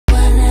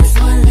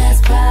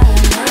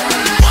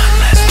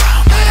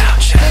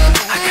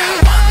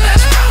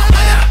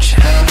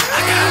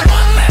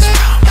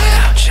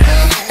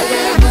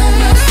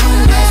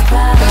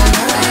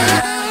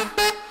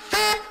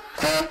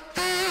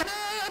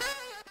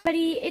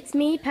Buddy, it's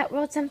me, Pet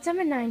World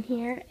 779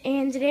 here,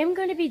 and today I'm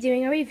going to be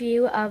doing a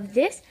review of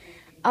this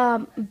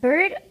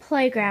bird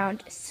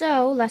playground.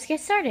 So let's get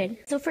started.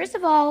 So first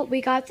of all, we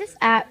got this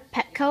at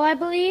Petco, I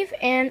believe,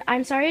 and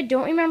I'm sorry I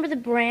don't remember the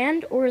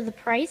brand or the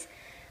price,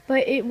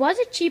 but it was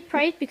a cheap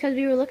price because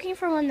we were looking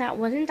for one that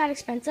wasn't that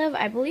expensive.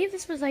 I believe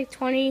this was like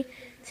 $20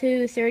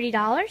 to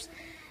 $30,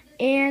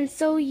 and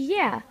so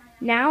yeah,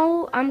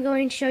 now I'm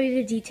going to show you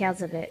the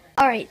details of it.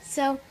 Alright,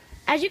 so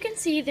as you can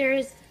see,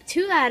 there's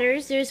two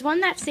ladders. There's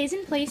one that stays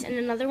in place and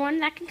another one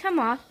that can come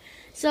off.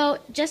 So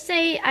just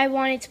say I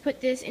wanted to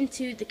put this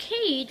into the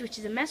cage, which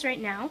is a mess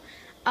right now,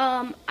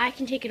 I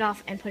can take it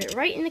off and put it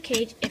right in the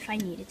cage if I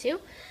needed to,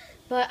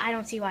 but I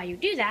don't see why you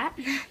do that.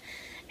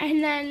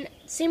 And then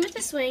same with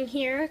the swing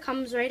here, it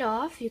comes right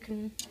off. You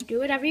can do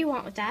whatever you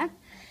want with that.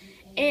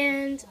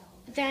 And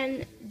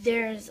then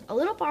there's a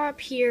little bar up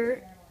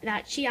here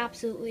that she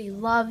absolutely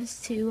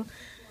loves to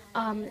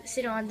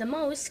sit on the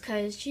most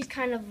because she's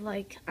kind of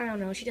like, I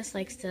don't know, she just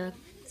likes to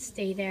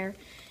stay there.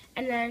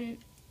 And then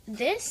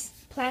this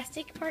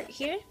plastic part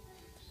here,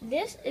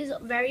 this is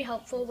very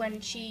helpful when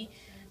she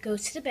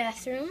goes to the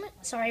bathroom.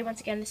 Sorry,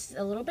 once again, this is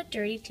a little bit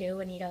dirty too.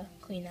 I need to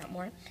clean that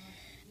more.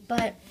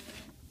 But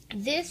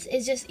this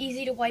is just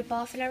easy to wipe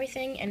off and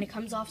everything, and it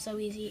comes off so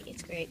easy.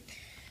 It's great.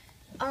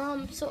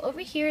 So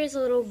over here is a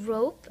little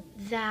rope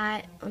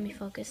that, let me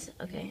focus,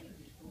 okay,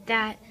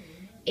 that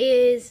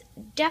is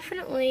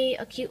definitely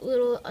a cute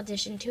little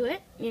addition to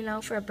it, you know,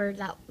 for a bird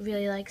that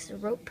really likes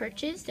rope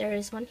perches. There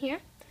is one here.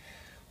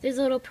 There's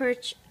a little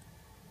perch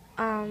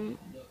on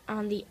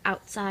the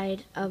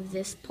outside of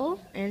this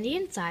pole and the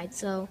inside,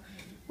 so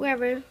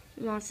wherever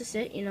wants to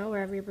sit, you know,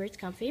 wherever your bird's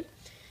comfy.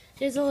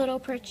 There's a little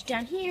perch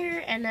down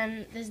here, and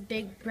then this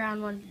big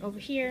brown one over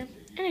here,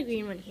 and a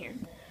green one here.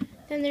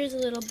 Then there's a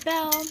little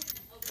bell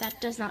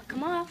that does not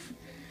come off,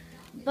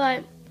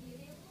 but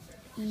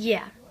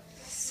yeah.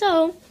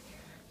 So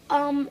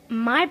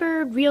my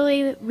bird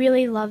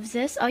really loves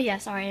this. Oh yeah,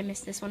 sorry, I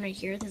missed this one right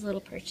here. There's a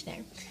little perch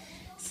there.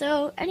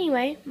 So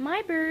anyway,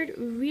 my bird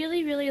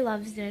really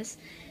loves this.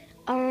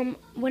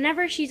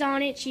 Whenever she's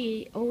on it,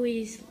 she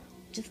always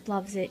just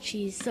loves it.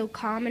 She's so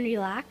calm and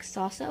relaxed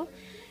also.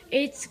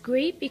 It's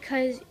great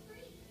because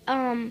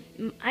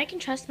I can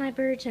trust my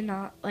bird to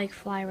not like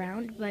fly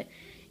around, but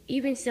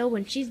even still,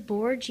 when she's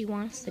bored, she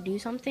wants to do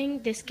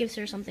something, this gives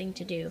her something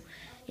to do,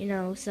 you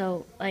know.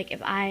 So like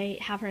if I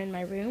have her in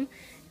my room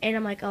and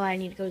I'm like, oh, I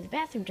need to go to the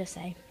bathroom, just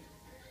say,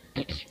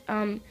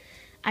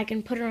 I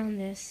can put her on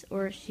this,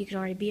 or she can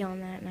already be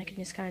on that, and I can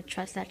just kind of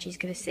trust that she's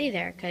going to stay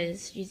there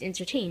because she's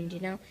entertained, you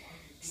know.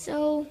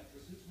 So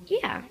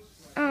yeah,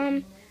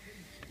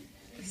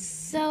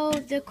 so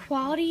the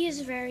quality is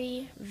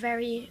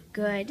very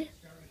good.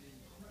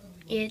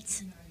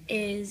 It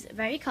is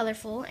very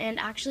colorful, and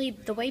actually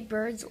the way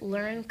birds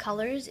learn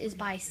colors is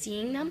by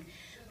seeing them.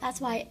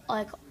 That's why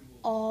like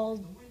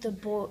all the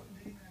bird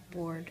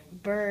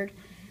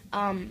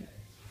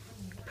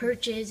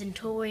perches and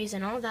toys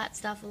and all that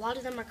stuff, a lot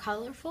of them are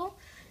colorful.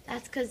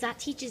 That's because that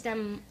teaches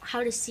them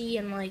how to see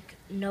and like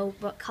know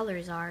what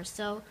colors are.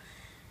 So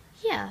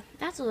yeah,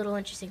 that's a little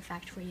interesting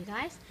fact for you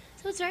guys.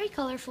 So it's very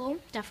colorful,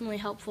 definitely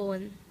helpful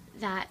in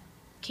that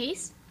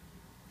case.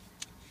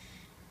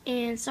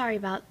 And sorry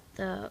about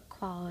the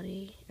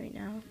quality right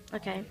now.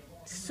 Okay,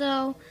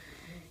 so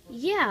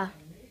yeah,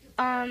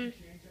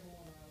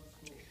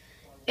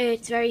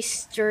 it's very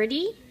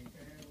sturdy.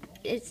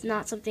 It's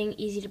not something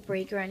easy to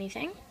break or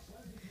anything.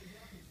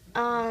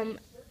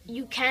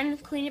 You can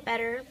clean it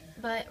better,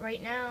 but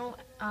right now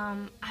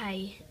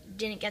I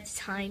didn't get the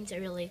time to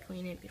really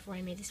clean it before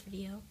I made this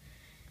video.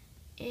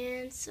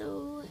 And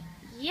so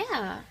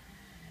yeah,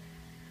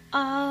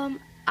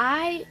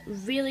 I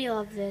really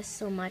love this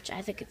so much.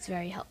 I think it's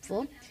very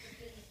helpful.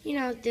 You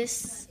know,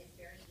 this,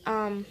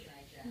 you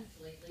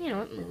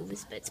know, it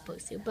moves, but it's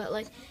supposed to. But,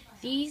 like,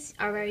 these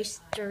are very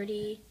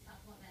sturdy.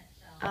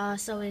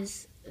 So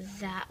is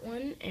that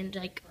one. And,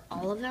 like,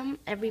 all of them.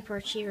 Every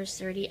perch here is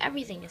sturdy.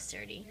 Everything is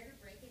sturdy.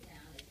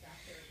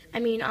 I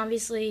mean,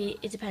 obviously,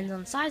 it depends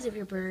on the size of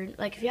your bird.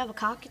 Like, if you have a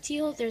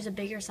cockatiel, there's a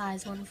bigger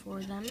size one for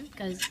them,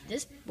 because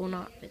this will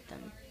not fit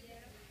them.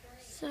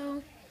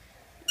 So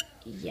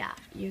yeah,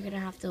 you're gonna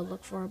have to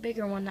look for a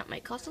bigger one that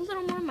might cost a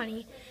little more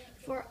money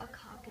for a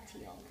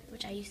cockatiel,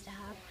 which I used to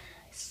have.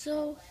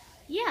 So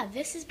yeah,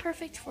 this is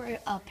perfect for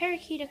a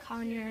parakeet, a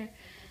conure,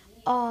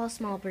 all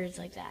small birds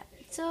like that.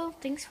 So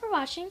thanks for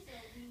watching.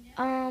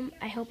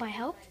 I hope I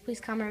helped. Please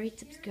comment, rate,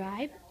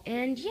 subscribe,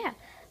 and yeah.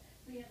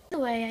 By the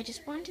way, I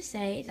just wanted to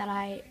say that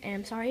I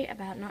am sorry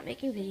about not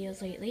making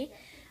videos lately.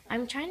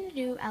 I'm trying to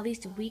do at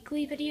least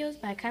weekly videos,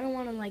 but I kind of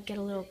want to like get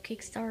a little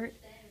kickstart,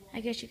 I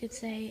guess you could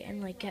say,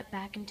 and like get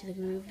back into the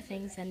groove of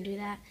things and do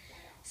that.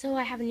 So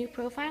I have a new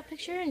profile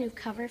picture, a new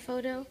cover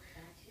photo,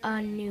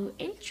 a new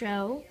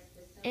intro,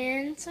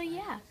 and so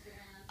yeah.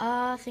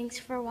 Thanks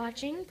for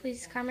watching.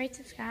 Please comment, rate,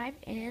 subscribe,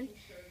 and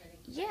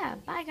yeah,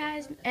 bye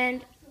guys.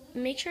 And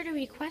make sure to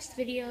request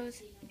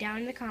videos down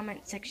in the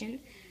comment section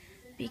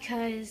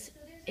because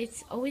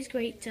it's always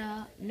great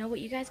to know what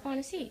you guys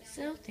want to see.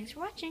 So thanks for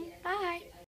watching. Bye.